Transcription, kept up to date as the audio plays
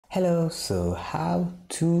Hello, so how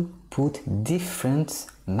to put different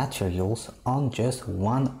materials on just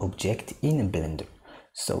one object in Blender.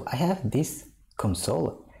 So I have this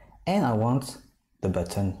console and I want the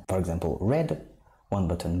button, for example, red, one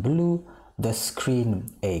button blue, the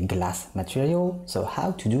screen a glass material. So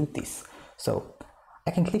how to do this? So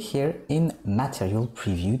I can click here in material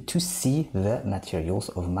preview to see the materials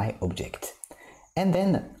of my object. And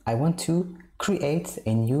then I want to create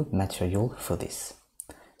a new material for this.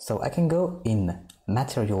 So I can go in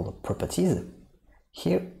material properties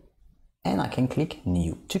here and I can click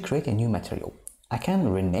new to create a new material. I can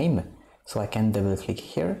rename, so I can double click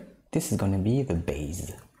here. This is going to be the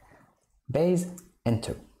base. Base,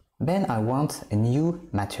 enter. Then I want a new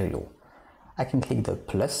material. I can click the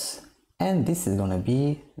plus and this is going to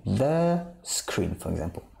be the screen, for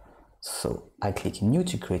example. So I click new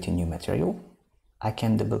to create a new material. I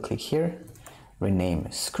can double click here,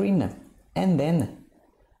 rename screen, and then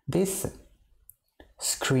this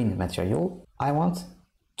screen material, I want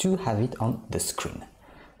to have it on the screen.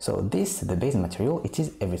 So this, the base material, it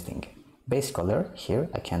is everything. Base color, here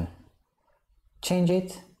I can change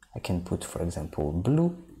it. I can put, for example,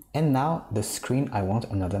 blue. And now the screen, I want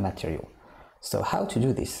another material. So how to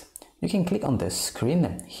do this? You can click on the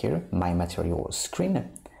screen here, my material screen.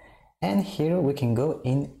 And here we can go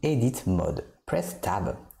in edit mode. Press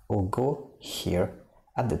tab or go here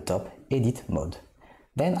at the top, edit mode.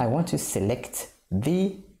 Then I want to select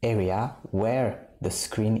the area where the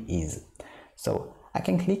screen is. So I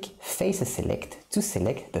can click face select to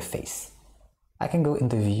select the face. I can go in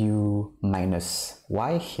the view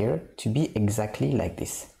 -y here to be exactly like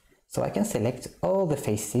this. So I can select all the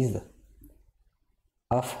faces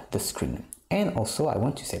of the screen. And also I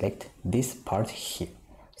want to select this part here.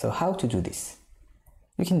 So how to do this?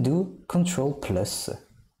 You can do Ctrl plus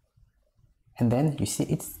and then you see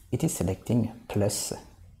it is selecting plus,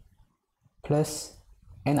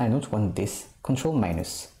 and I don't want this, Ctrl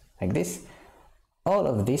minus, like this. All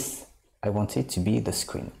of this, I want it to be the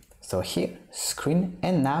screen. So here, screen,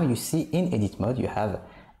 and now you see in edit mode, you have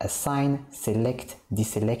assign, select,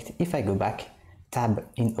 deselect. If I go back, tab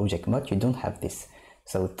in object mode, you don't have this.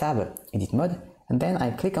 So tab, edit mode, and then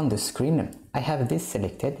I click on the screen. I have this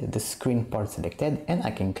selected, the screen part selected, and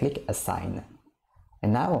I can click assign.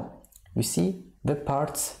 And now you see the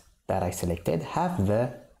parts that I selected have the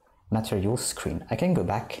material screen. I can go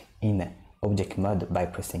back in object mode by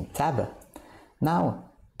pressing tab.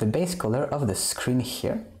 Now the base color of the screen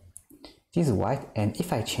here is white, and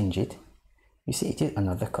if I change it, you see it is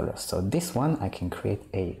another color. So this one I can create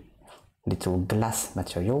a little glass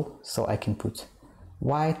material, so I can put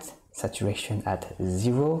white, saturation at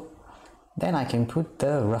 0, then I can put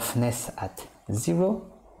the roughness at 0.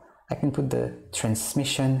 I can put the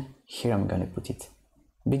transmission, here I'm going to put it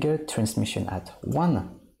bigger, transmission at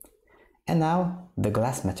 1. And now the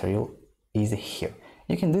glass material is here.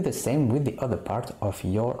 You can do the same with the other part of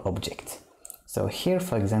your object. So here,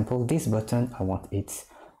 for example, this button, I want it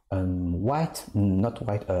white, not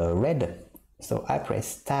white, red. So I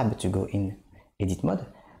press tab to go in edit mode.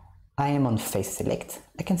 I am on face select.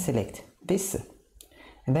 I can select this.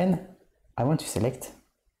 And then I want to select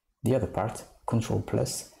the other part, Ctrl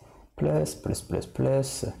plus,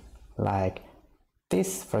 like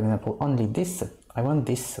this, for example, only this. I want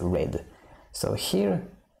this red. So here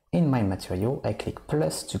in my material, I click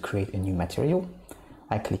plus to create a new material.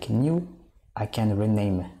 I click new. I can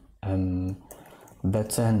rename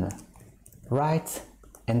button right,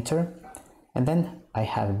 enter, and then I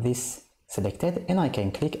have this selected and I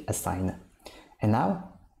can click assign. And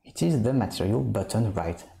now it is the material button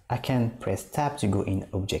right. I can press tab to go in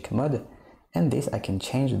object mode, and this I can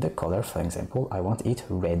change the color. For example, I want it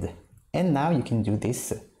red. And now you can do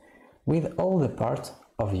this with all the parts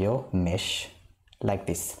of your mesh like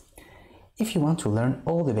this. If you want to learn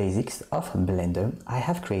all the basics of Blender, I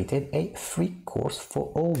have created a free course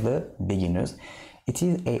for all the beginners. It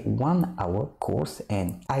is a 1-hour course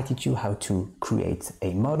and I teach you how to create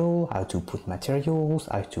a model, how to put materials,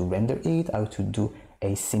 how to render it, how to do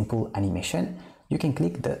a simple animation. You can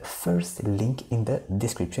click the first link in the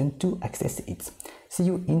description to access it. See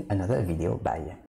you in another video. Bye.